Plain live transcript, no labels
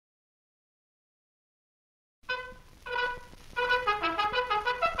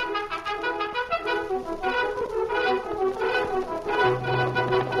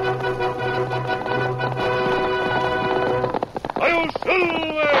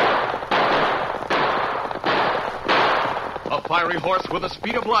fiery horse with the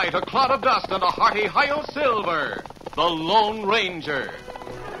speed of light, a cloud of dust, and a hearty Hi-Yo Silver, the Lone Ranger.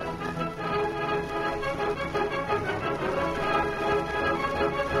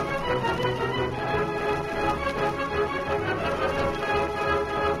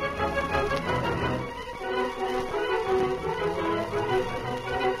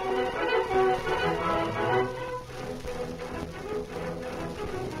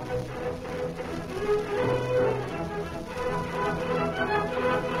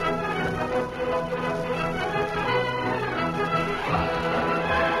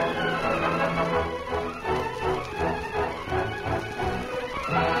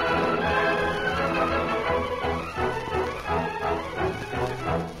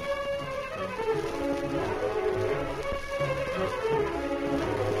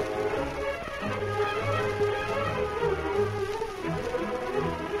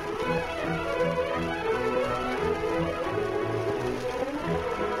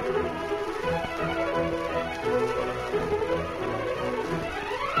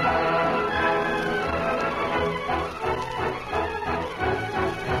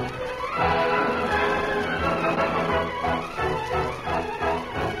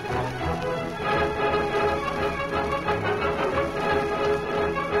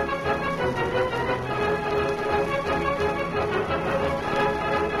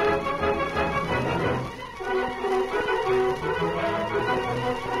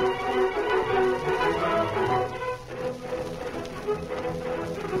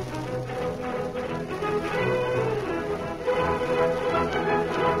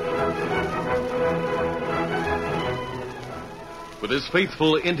 With his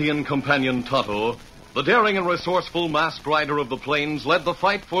faithful Indian companion Tonto, the daring and resourceful masked rider of the plains led the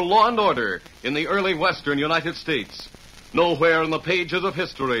fight for law and order in the early western United States. Nowhere in the pages of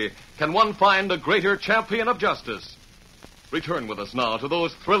history can one find a greater champion of justice. Return with us now to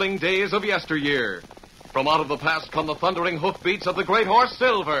those thrilling days of yesteryear. From out of the past come the thundering hoofbeats of the great horse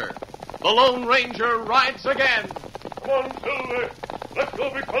Silver. The Lone Ranger rides again. Come on, Silver. Let's go,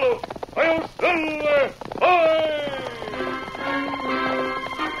 big fellow. Hi-Yo Silver! Hi!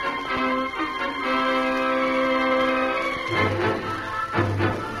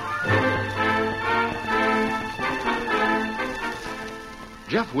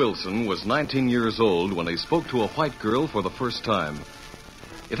 Jeff Wilson was 19 years old when he spoke to a white girl for the first time.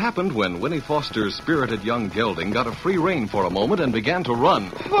 It happened when Winnie Foster's spirited young gelding got a free rein for a moment and began to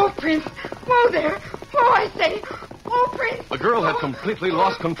run. Oh, Prince. Oh, there. Oh, I say. Oh, Prince. The girl had completely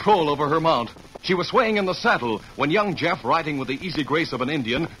lost control over her mount. She was swaying in the saddle when young Jeff, riding with the easy grace of an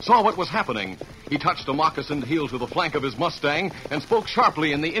Indian, saw what was happening. He touched a moccasined heel to the flank of his Mustang and spoke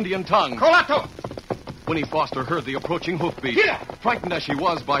sharply in the Indian tongue. Colato! Winnie Foster heard the approaching hoofbeat. Here! Frightened as she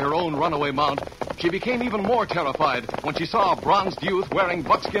was by her own runaway mount, she became even more terrified when she saw a bronzed youth wearing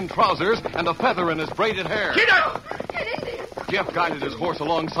buckskin trousers and a feather in his braided hair. Get out! An Indian. Jeff guided his horse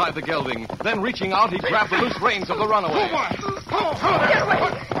alongside the gelding. Then, reaching out, he grabbed the loose reins of the runaway. Get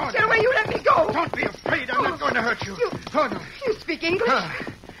away. Get away. You let me go. Don't be afraid. I'm not going to hurt you. You speak English?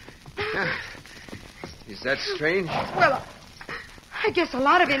 Is that strange? Well, I guess a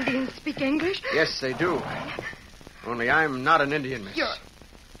lot of Indians speak English. Yes, they do. Only I'm not an Indian, miss.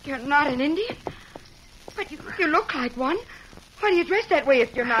 You're not an Indian? But you look like one. Why do you dress that way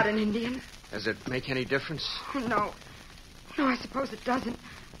if you're not an Indian? Does it make any difference? No. No, I suppose it doesn't.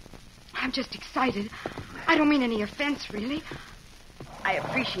 I'm just excited. I don't mean any offense, really. I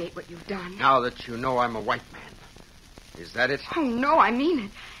appreciate what you've done. Now that you know I'm a white man. Is that it? Oh, no, I mean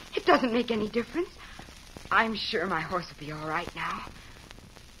it. It doesn't make any difference. I'm sure my horse will be all right now.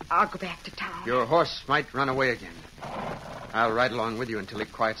 I'll go back to town. Your horse might run away again. I'll ride along with you until he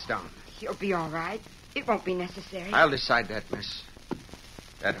quiets down. He'll be all right. It won't be necessary. I'll decide that, miss.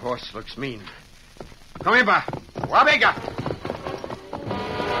 That horse looks mean. Come here, ba. Wabega.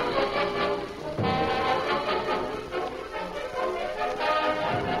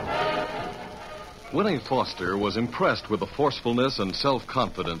 Winnie Foster was impressed with the forcefulness and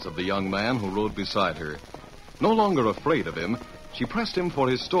self-confidence of the young man who rode beside her. No longer afraid of him, she pressed him for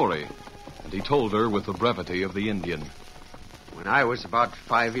his story, and he told her with the brevity of the Indian. When I was about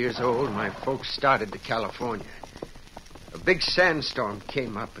 5 years old, my folks started to California. A big sandstorm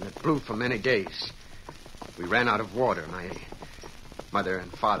came up, and it blew for many days. We ran out of water. My mother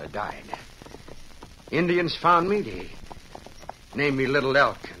and father died. Indians found me. They named me Little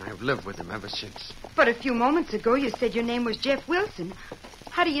Elk, and I've lived with them ever since. But a few moments ago, you said your name was Jeff Wilson.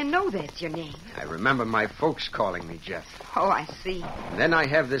 How do you know that's your name? I remember my folks calling me Jeff. Oh, I see. And then I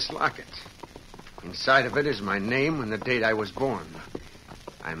have this locket. Inside of it is my name and the date I was born.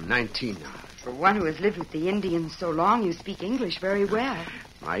 I'm 19 now. For one who has lived with the Indians so long, you speak English very well.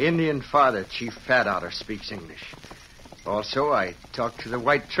 My Indian father, Chief Fat Otter, speaks English. Also, I talk to the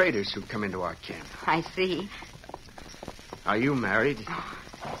white traders who come into our camp. I see. Are you married?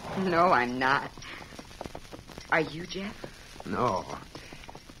 No, I'm not. Are you, Jeff? No.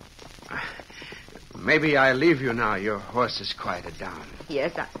 Maybe I'll leave you now. Your horse is quieted down.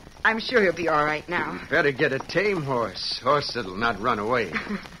 Yes, I'm sure he'll be all right now. You better get a tame horse. Horse that'll not run away.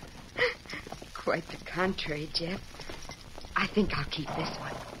 Quite the contrary, Jeff. I think I'll keep this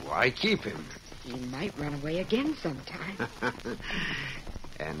one. Why keep him? He might run away again sometime.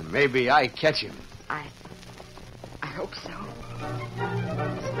 And maybe I catch him. I hope so.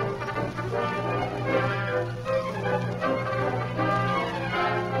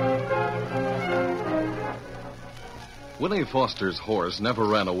 Winnie Foster's horse never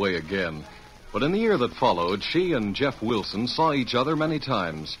ran away again. But in the year that followed, she and Jeff Wilson saw each other many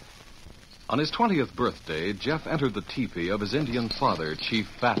times. On his 20th birthday, Jeff entered the teepee of his Indian father, Chief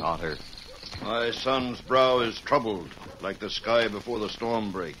Fat Otter. My son's brow is troubled, like the sky before the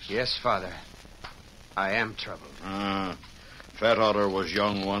storm breaks. Yes, Father. I am troubled. Fat Otter was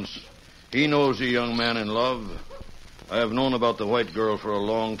young once. He knows a young man in love. I have known about the white girl for a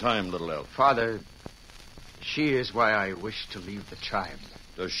long time, Little Elk. Father, she is why I wish to leave the tribe.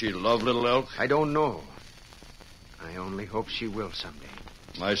 Does she love Little Elk? I don't know. I only hope she will someday.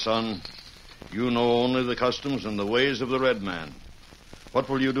 My son, you know only the customs and the ways of the red man. What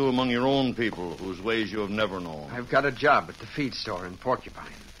will you do among your own people whose ways you have never known? I've got a job at the feed store in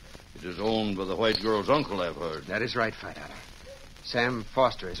Porcupine. It is owned by the white girl's uncle, I've heard. That is right, Fat Otter. Sam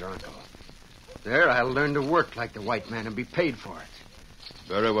Foster is her uncle. There, I'll learn to work like the white man and be paid for it.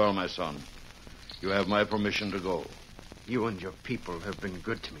 Very well, my son. You have my permission to go. You and your people have been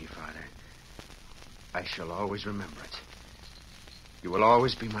good to me, Father. I shall always remember it. You will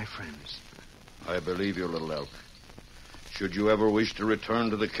always be my friends. I believe you, Little Elk. Should you ever wish to return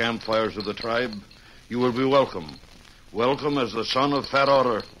to the campfires of the tribe, you will be welcome. Welcome as the son of Fat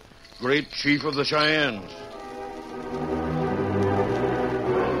Otter, great chief of the Cheyennes.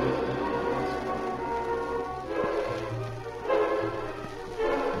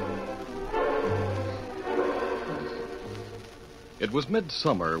 It was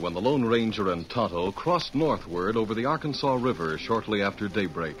midsummer when the Lone Ranger and Tonto crossed northward over the Arkansas River shortly after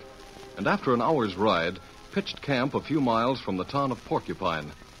daybreak, and after an hour's ride, pitched camp a few miles from the town of Porcupine.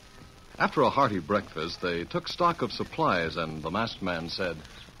 After a hearty breakfast, they took stock of supplies, and the masked man said,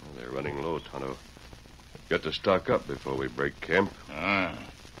 They're running low, Tonto. Got to stock up before we break camp.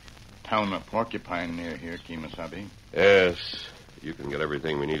 Town of Porcupine near here, Kemosabe. Yes, you can get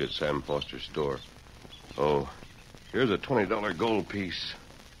everything we need at Sam Foster's store. Oh, here's a $20 gold piece.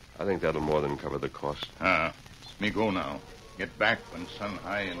 I think that'll more than cover the cost. Me go now. Get back when sun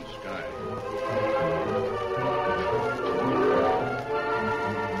high in sky.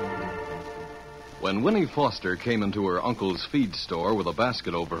 When Winnie Foster came into her uncle's feed store with a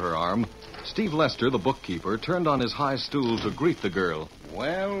basket over her arm, Steve Lester, the bookkeeper, turned on his high stool to greet the girl.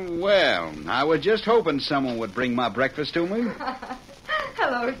 Well, I was just hoping someone would bring my breakfast to me.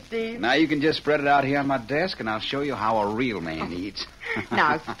 Hello, Steve. Now you can just spread it out here on my desk, and I'll show you how a real man eats.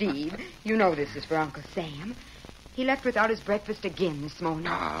 Now, Steve, you know this is for Uncle Sam. He left without his breakfast again this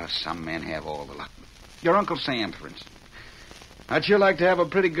morning. Some men have all the luck. Your Uncle Sam, for instance. I'd sure like to have a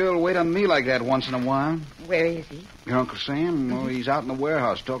pretty girl wait on me like that once in a while. Where is he? Your Uncle Sam? Oh, he's out in the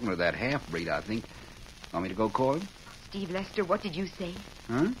warehouse talking to that half-breed, I think. Want me to go call him? Steve Lester, what did you say?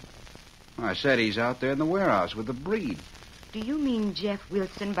 Huh? I said he's out there in the warehouse with the breed. Do you mean Jeff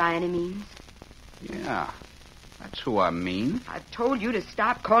Wilson by any means? Yeah, that's who I mean. I've told you to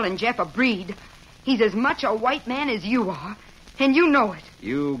stop calling Jeff a breed. He's as much a white man as you are, and you know it.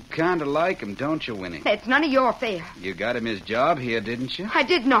 You kind of like him, don't you, Winnie? That's none of your affair. You got him his job here, didn't you? I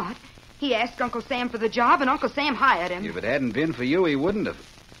did not. He asked Uncle Sam for the job, and Uncle Sam hired him. If it hadn't been for you, he wouldn't have.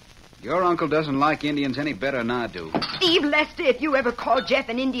 Your uncle doesn't like Indians any better than I do. Steve Lester, if you ever call Jeff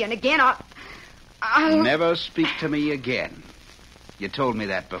an Indian again, I'll... Never speak to me again. You told me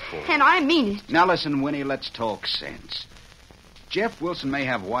that before. And I mean it. Now listen, Winnie, let's talk sense. Jeff Wilson may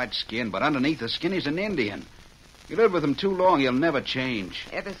have white skin, but underneath the skin he's an Indian. You live with him too long, he'll never change.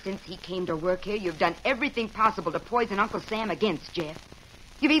 Ever since he came to work here, you've done everything possible to poison Uncle Sam against Jeff.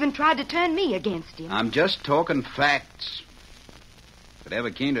 You've even tried to turn me against him. I'm just talking facts. If it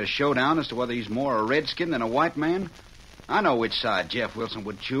ever came to a showdown as to whether he's more a redskin than a white man, I know which side Jeff Wilson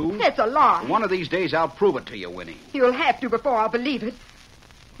would choose. That's a lie. One of these days I'll prove it to you, Winnie. You'll have to before I'll believe it.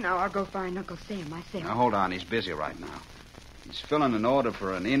 Now I'll go find Uncle Sam myself. Now, hold on. He's busy right now. He's filling an order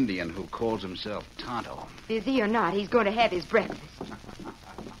for an Indian who calls himself Tonto. Busy or not, he's going to have his breakfast.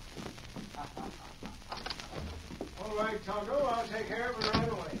 All right, Tonto. I'll take care of it right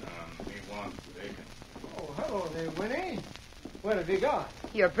away. Me want bacon. Oh, hello there, Winnie. What have you got?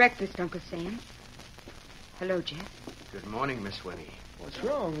 Your breakfast, Uncle Sam. Hello, Jeff. Good morning, Miss Winnie. What's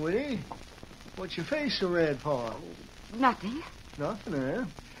wrong, Winnie? What's your face so red for? Nothing. Nothing, eh?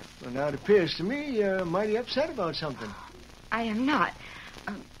 Well, now it appears to me you're mighty upset about something. I am not.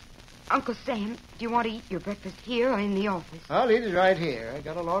 Uncle Sam, do you want to eat your breakfast here or in the office? I'll eat it right here. I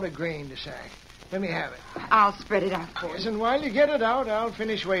got a lot of grain to sack. Let me have it. I'll spread it out for Yes, you. and while you get it out, I'll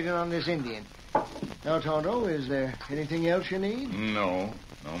finish waiting on this Indian. Now, Tonto, is there anything else you need? No,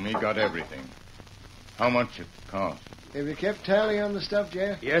 me got everything. How much it cost? Have you kept tally on the stuff,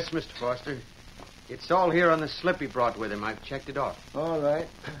 Jeff? Yes, Mr. Foster. It's all here on the slip he brought with him. I've checked it off. All right.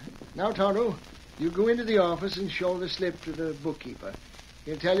 Now, Tonto, you go into the office and show the slip to the bookkeeper.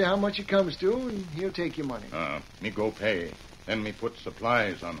 He'll tell you how much it comes to, and he'll take your money. Me go pay. Then me put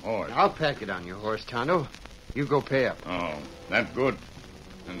supplies on horse. I'll pack it on your horse, Tonto. You go pay up. Oh, that good.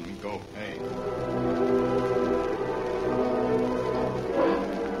 Then me go pay.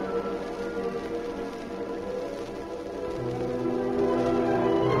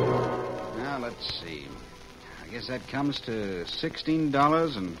 Now, let's see. I guess that comes to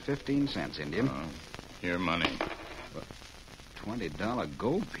 $16.15, Indian. Here money. $20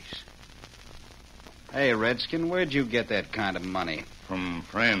 gold piece. Hey, Redskin, where'd you get that kind of money? From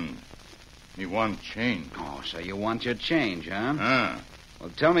friend. Me want change. Oh, so you want your change, huh? Ah. Well,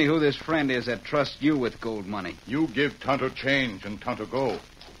 tell me who this friend is that trusts you with gold money. You give Tonto change and Tonto go.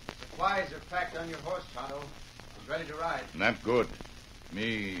 Supplies are packed on your horse, Tonto. He's ready to ride. That good.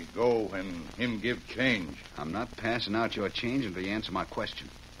 Me go and him give change. I'm not passing out your change until you answer my question.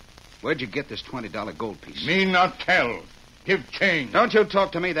 Where'd you get this $20 gold piece? Me not tell. Give change. Don't you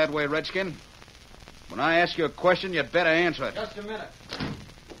talk to me that way, Redskin. When I ask you a question, you'd better answer it. Just a minute.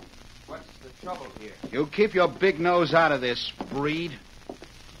 What's the trouble here? You keep your big nose out of this, breed. Did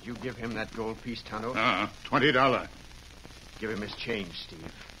you give him that gold piece, Tonto? $20. Give him his change,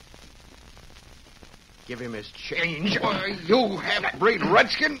 Steve. Give him his change. Why, you half-breed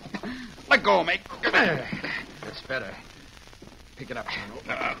Redskin. Let go of me. That's better. Pick it up,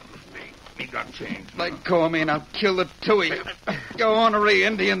 Tonto. Me got change. Let go of me and I'll kill the two of you. You ornery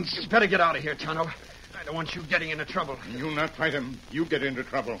Indians. You better get out of here, Tonto. I don't want you getting into trouble. You not fight him. You get into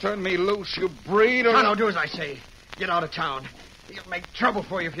trouble. Turn me loose, you breed, or... Tonto, do as I say. Get out of town. He'll make trouble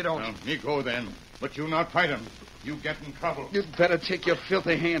for you if you don't. Well, me go then. But you not fight him. You get in trouble. You'd better take your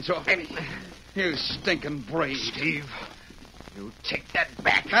filthy hands off me. You stinking breed. Steve, you take that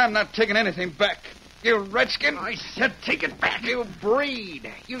back. I'm not taking anything back. You Redskin. I said take it back. You breed.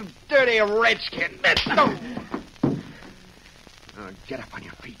 You dirty Redskin. Go. Now get up on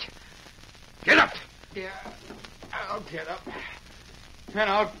your feet. Get up. Yeah, I'll get up. And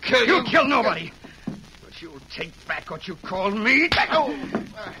I'll kill you. You'll kill nobody. But you'll take back what you called me. Oh.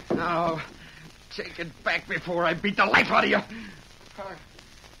 Now, take it back before I beat the life out of you.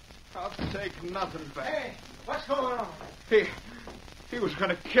 I'll take nothing back. Hey, what's going on? He was going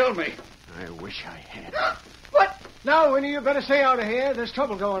to kill me. I wish I had. What? Now, Winnie, you better stay out of here. There's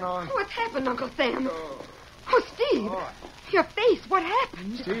trouble going on. What's happened, Uncle Sam? Oh, Steve. Your face. What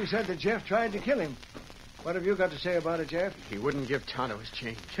happened? Steve said that Jeff tried to kill him. What have you got to say about it, Jeff? He wouldn't give Tonto his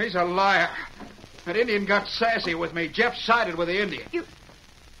change. He's a liar. That Indian got sassy with me. Jeff sided with the Indian. You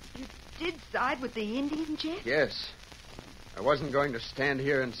did side with the Indian, Jeff? Yes. I wasn't going to stand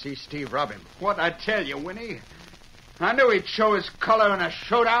here and see Steve rob him. What'd I tell you, Winnie? I knew he'd show his color in a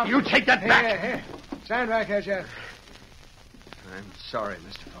showdown. You take that back. Hey. Stand back here, Jeff. I'm sorry,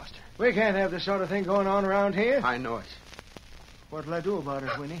 Mr. Foster. We can't have this sort of thing going on around here. I know it. What'll I do about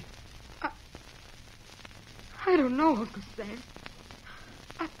it, Winnie? I don't know, Uncle Sam.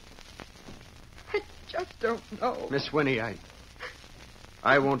 I just don't know. Miss Winnie,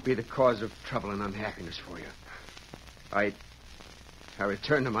 I won't be the cause of trouble and unhappiness for you. I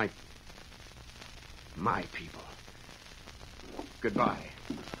return to my people. Goodbye.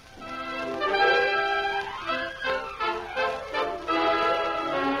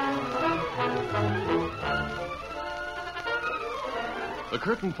 The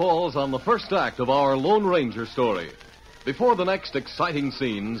curtain falls on the first act of our Lone Ranger story. Before the next exciting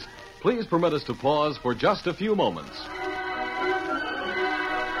scenes, please permit us to pause for just a few moments.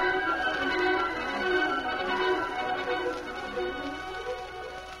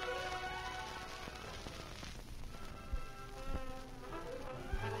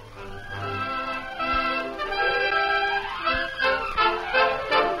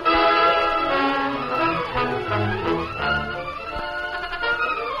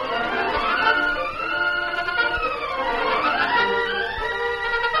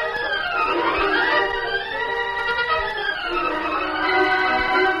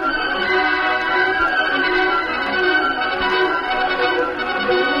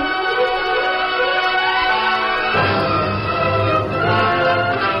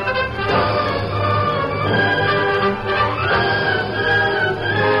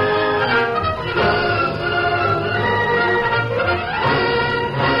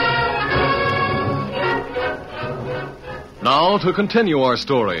 to continue our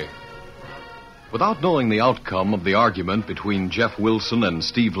story. Without knowing the outcome of the argument between Jeff Wilson and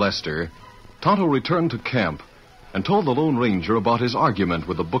Steve Lester, Tonto returned to camp and told the Lone Ranger about his argument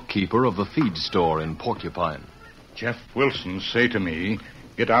with the bookkeeper of the feed store in Porcupine. Jeff Wilson say to me,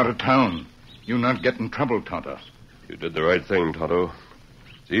 get out of town. You not get in trouble, Tonto. You did the right thing, Tonto.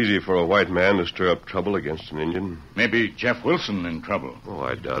 It's easy for a white man to stir up trouble against an Indian. Maybe Jeff Wilson in trouble. Oh,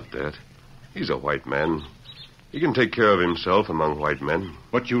 I doubt that. He's a white man. He can take care of himself among white men.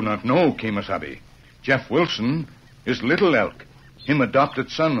 What you not know, Kemosabe, Jeff Wilson is Little Elk, him adopted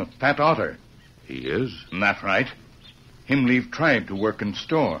son of Fat Otter. He is? That right. Him leave tribe to work in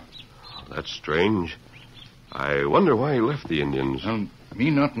store. That's strange. I wonder why he left the Indians. Me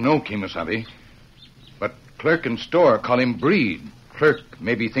not know, Kemosabe. But clerk in store call him Breed. Clerk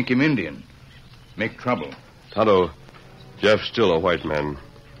maybe think him Indian. Make trouble. Tonto, Jeff's still a white man.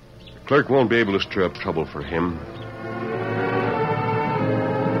 The clerk won't be able to stir up trouble for him.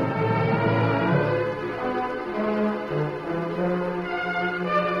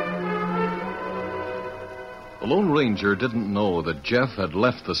 The Lone Ranger didn't know that Jeff had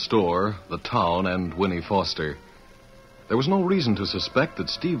left the store, the town, and Winnie Foster. There was no reason to suspect that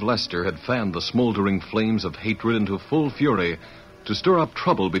Steve Lester had fanned the smoldering flames of hatred into full fury to stir up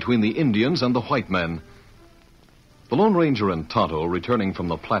trouble between the Indians and the white men. The Lone Ranger and Tonto, returning from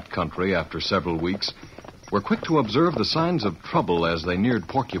the Platte country after several weeks, were quick to observe the signs of trouble as they neared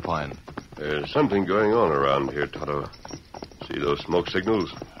Porcupine. There's something going on around here, Tonto. See those smoke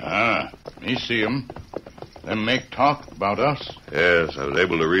signals? Me see 'em. Them make talk about us. Yes, I was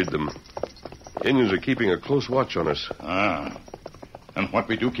able to read them. The Indians are keeping a close watch on us. And what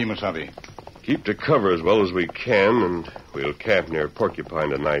we do, Kemosabe? Keep to cover as well as we can, and we'll camp near Porcupine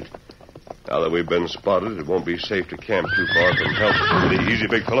tonight. Now that we've been spotted, it won't be safe to camp too far from help. Easy,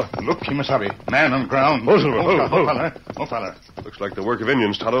 big fella. Look, Kemosabe. Man on ground. Oh, Silver. Oh, fella. Looks like the work of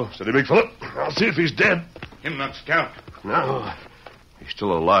Indians, Tonto. Steady, big fella. I'll see if he's dead. Him not scout. No. He's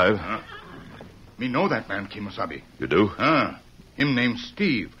still alive. Me know that man, Kemosabe. You do? Him named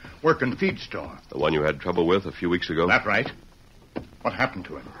Steve. Working feed store. The one you had trouble with a few weeks ago? That right. What happened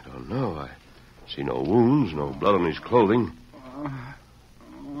to him? I don't know. I see no wounds, no blood on his clothing.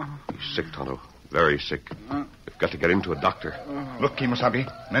 He's sick, Tonto. Very sick. We've got to get him to a doctor. Look, Kemosabe.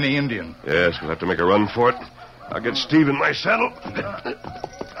 Many Indian. Yes, we'll have to make a run for it. I'll get Steve in my saddle.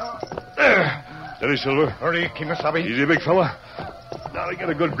 There. Steady, Silver. Hurry, Kemosabe. Easy, big fella. Now to get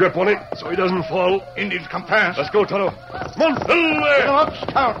a good grip on it so he doesn't fall. Indians come fast. Let's go, Tonto. Come on. There. Up,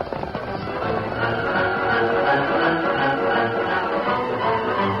 scout.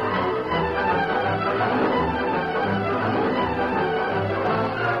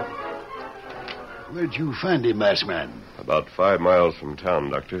 Where'd you find him, masked man? About 5 miles from town,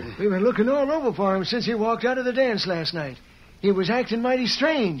 Doctor. We've been looking all over for him since he walked out of the dance last night. He was acting mighty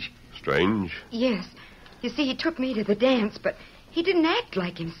strange. Strange? Yes. You see, he took me to the dance, but he didn't act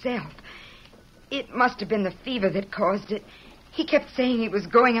like himself. It must have been the fever that caused it. He kept saying he was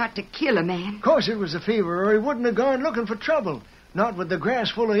going out to kill a man. Of course it was the fever, or he wouldn't have gone looking for trouble. Not with the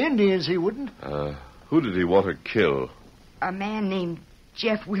grass full of Indians, he wouldn't. Who did he want to kill? A man named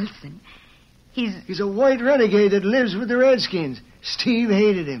Jeff Wilson. He's a white renegade that lives with the Redskins. Steve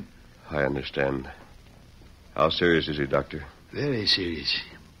hated him. I understand. How serious is he, Doctor? Very serious.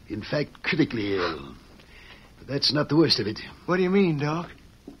 In fact, critically ill. But that's not the worst of it. What do you mean, Doc?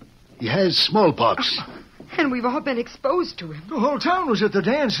 He has smallpox. And we've all been exposed to him. The whole town was at the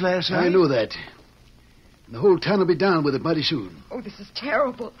dance last night. I know that. And the whole town will be down with it mighty soon. Oh, this is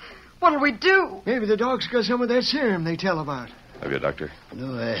terrible. What'll we do? Maybe the doc's got some of that serum they tell about. Have you, Doctor?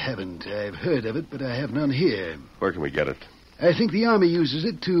 No, I haven't. I've heard of it, but I have none here. Where can we get it? I think the Army uses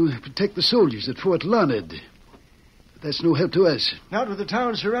it to protect the soldiers at Fort Larned. But that's no help to us. Not with the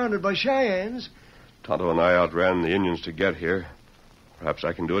town surrounded by Cheyennes. Tonto and I outran the Indians to get here. Perhaps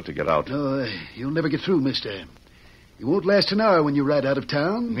I can do it to get out. No, you'll never get through, mister. You won't last an hour when you ride out of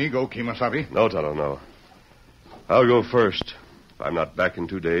town. Me go, Kemosabe. No, Tonto, no. I'll go first. If I'm not back in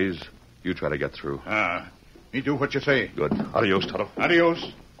 2 days, you try to get through. Me do what you say. Good. Adios, Tonto.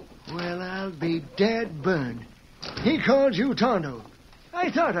 Adios. Well, I'll be dead burned. He called you Tonto. I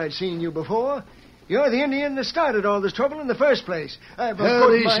thought I'd seen you before. You're the Indian that started all this trouble in the first place.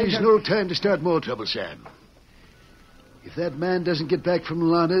 This is no time to start more trouble, Sam. If that man doesn't get back from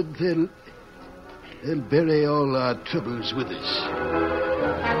Larned, they'll bury all our troubles with us.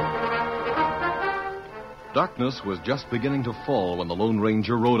 Darkness was just beginning to fall when the Lone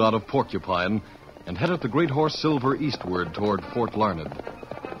Ranger rode out of Porcupine and headed the Great Horse Silver eastward toward Fort Larned.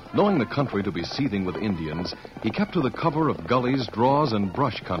 Knowing the country to be seething with Indians, he kept to the cover of gullies, draws, and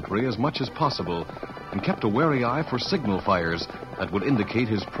brush country as much as possible, and kept a wary eye for signal fires that would indicate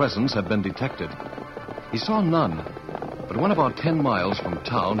his presence had been detected. He saw none, but when about 10 miles from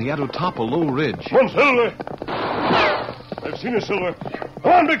town, he had to top a low ridge. Come on, Silver! I've seen a Silver.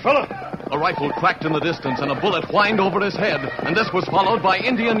 Come on, big fella! A rifle cracked in the distance, and a bullet whined over his head, and this was followed by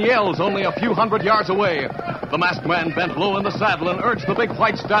Indian yells only a few hundred yards away. The masked man bent low in the saddle and urged the big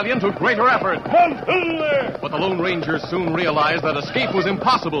white stallion to greater effort. Come on, Silver! But the Lone Ranger soon realized that escape was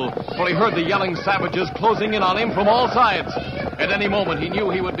impossible, for he heard the yelling savages closing in on him from all sides. At any moment, he knew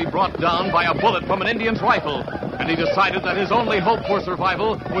he would be brought down by a bullet from an Indian's rifle, and he decided that his only hope for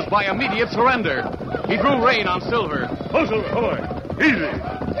survival was by immediate surrender. He drew rein on Silver. Oh, Silver, come on. Easy.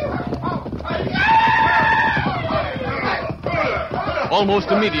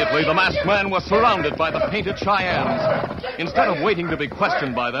 Almost immediately, the masked man was surrounded by the painted Cheyennes. Instead of waiting to be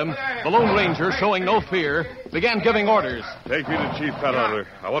questioned by them, the Lone Ranger, showing no fear, began giving orders. Take me to Chief Fat Otter.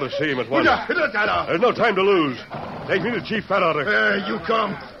 I want to see him at once. There's no time to lose. Take me to Chief Fat Otter. You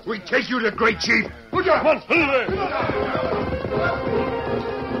come. We take you to Great Chief. Come on, Silver!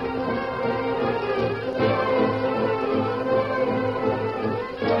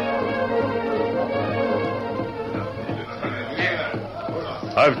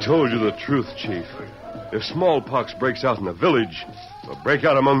 I've told you the truth, Chief. If smallpox breaks out in the village, it'll break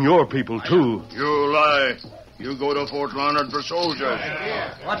out among your people, too. You lie. You go to Fort Larned for soldiers.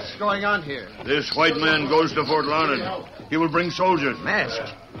 What's going on here? This white man goes to Fort Larned. He will bring soldiers.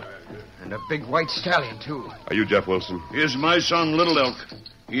 Masked. And a big white stallion, too. Are you Jeff Wilson? He is my son, Little Elk.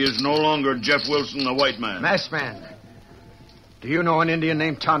 He is no longer Jeff Wilson, the white man. Masked man. Do you know an Indian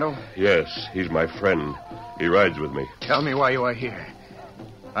named Tonto? Yes, he's my friend. He rides with me. Tell me why you are here.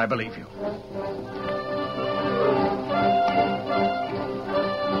 I believe you.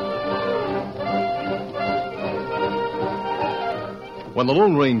 When the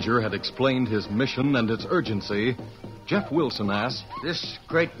Lone Ranger had explained his mission and its urgency, Jeff Wilson asked, This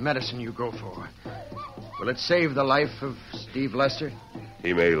great medicine you go for, will it save the life of Steve Lester?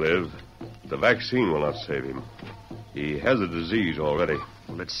 He may live. The vaccine will not save him. He has a disease already.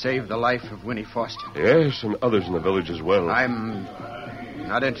 Will it save the life of Winnie Foster? Yes, and others in the village as well. I'm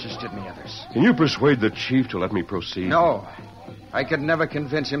not interested in the others. Can you persuade the chief to let me proceed? No. I could never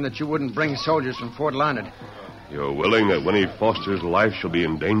convince him that you wouldn't bring soldiers from Fort Larned. You're willing that Winnie Foster's life shall be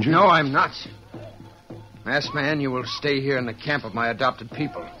in danger? No, I'm not. Masked man, you will stay here in the camp of my adopted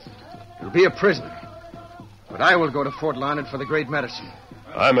people. You'll be a prisoner. But I will go to Fort Larned for the great medicine.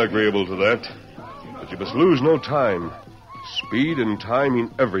 I'm agreeable to that. But you must lose no time. Speed and time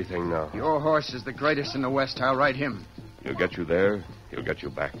mean everything now. Your horse is the greatest in the West. I'll ride him. He'll get you there. He'll get you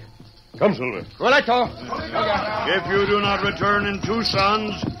back. Come, Silver. Roletto. If you do not return in 2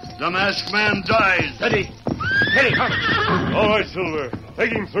 sons, the masked man dies. Steady. All right, Silver.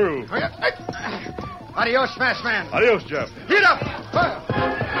 Take him through. Adios, masked man. Adios, Jeff. Get up.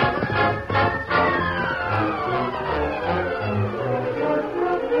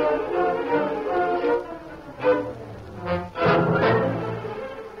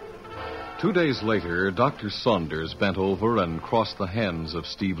 2 days later, Dr. Saunders bent over and crossed the hands of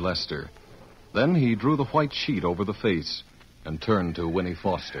Steve Lester. Then he drew the white sheet over the face and turned to Winnie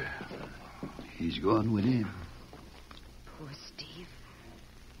Foster. He's gone, Winnie. Poor Steve.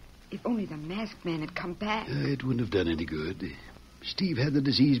 If only the masked man had come back. It wouldn't have done any good. Steve had the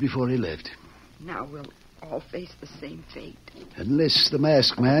disease before he left. Now we'll all face the same fate. Unless the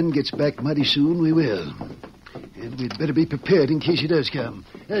masked man gets back mighty soon, we will. And we'd better be prepared in case he does come.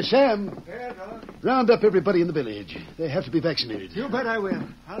 Sam, round up everybody in the village. They have to be vaccinated. You bet I will.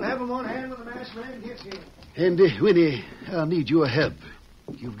 I'll have them on hand when the masked man gets here. And, Winnie, I'll need your help.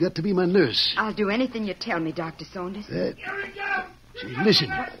 You've got to be my nurse. I'll do anything you tell me, Dr. Saunders. Say, listen.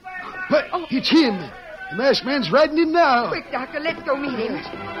 What? It's him. The masked man's riding in now. Quick, Doctor, let's go meet him.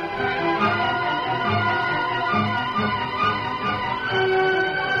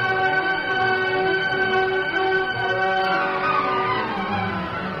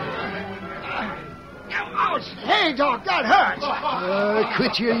 Hey, Doc, that hurts.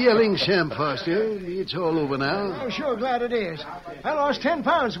 Quit your yelling, Sam Foster. It's all over now. I'm sure glad it is. I lost 10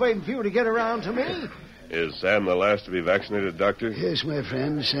 pounds waiting for you to get around to me. Is Sam the last to be vaccinated, Doctor? Yes, my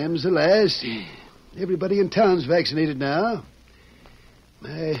friend. Sam's the last. Everybody in town's vaccinated now.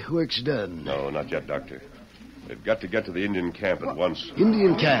 My work's done. No, not yet, Doctor. They've got to get to the Indian camp at once.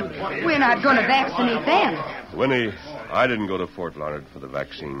 Indian camp? We're not going to vaccinate them. Winnie, I didn't go to Fort Larned for the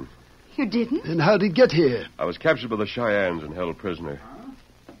vaccine. You didn't? And how'd he get here? I was captured by the Cheyennes and held prisoner.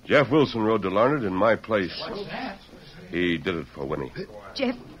 Jeff Wilson rode to Larned in my place. He did it for Winnie.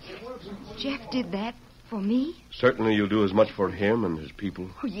 Jeff did that for me? Certainly you'll do as much for him and his people.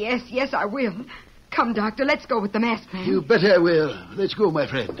 Oh, yes, I will. Come, Doctor, let's go with the masked man. You bet I will. Let's go, my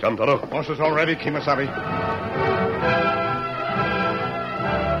friend. Come, Toto. Horses all ready, Kimasabi.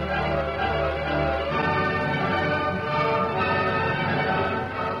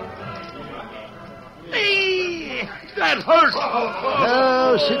 That hurts!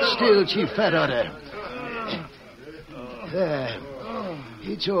 Now, sit still, Chief Fat Otter. There.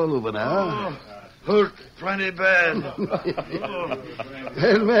 It's all over now. Hurt plenty bad.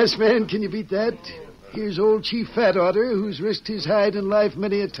 Well, masked man, can you beat that? Here's old Chief Fat Otter, who's risked his hide and life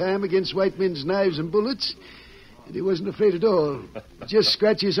many a time against white men's knives and bullets. And he wasn't afraid at all. Just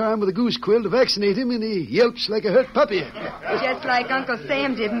scratch his arm with a goose quill to vaccinate him, and he yelps like a hurt puppy. Just like Uncle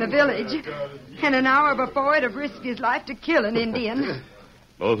Sam did in the village. And an hour before, he'd have risked his life to kill an Indian.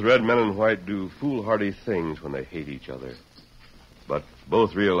 Both red men and white do foolhardy things when they hate each other. But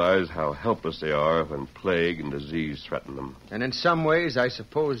both realize how helpless they are when plague and disease threaten them. And in some ways, I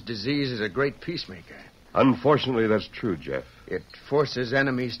suppose disease is a great peacemaker. Unfortunately, that's true, Jeff. It forces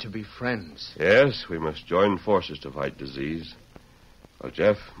enemies to be friends. Yes, we must join forces to fight disease. Well,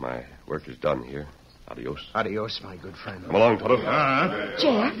 Jeff, my work is done here. Adios. Adios, my good friend. Come along, Toto.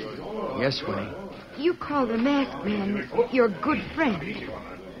 Jeff, Yes, Winnie. you call the masked man your good friend.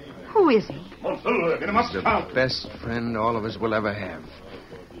 Who is he? He's the best friend all of us will ever have.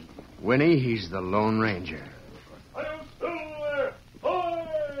 Winnie, he's the Lone Ranger.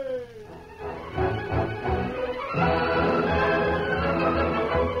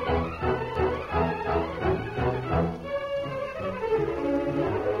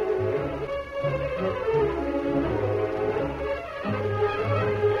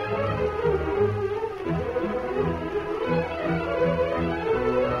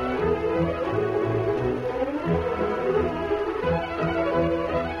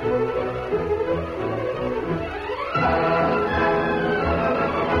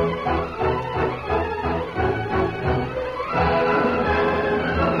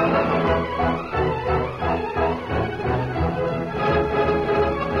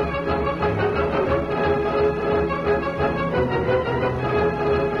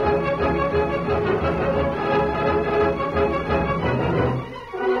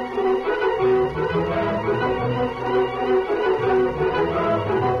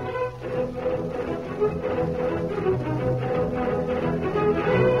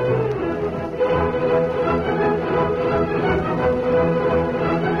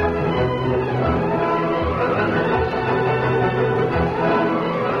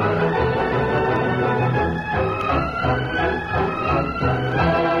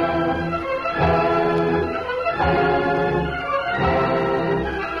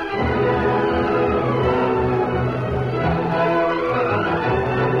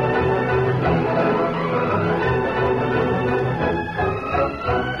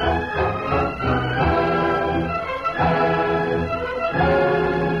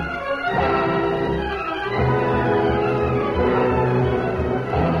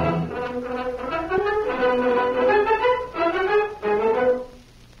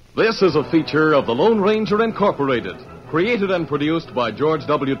 This is a feature of the Lone Ranger Incorporated, created and produced by George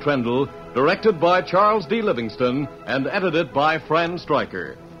W. Trendle, directed by Charles D. Livingston, and edited by Fran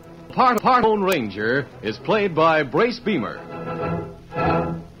Stryker. Part Lone Ranger is played by Brace Beamer.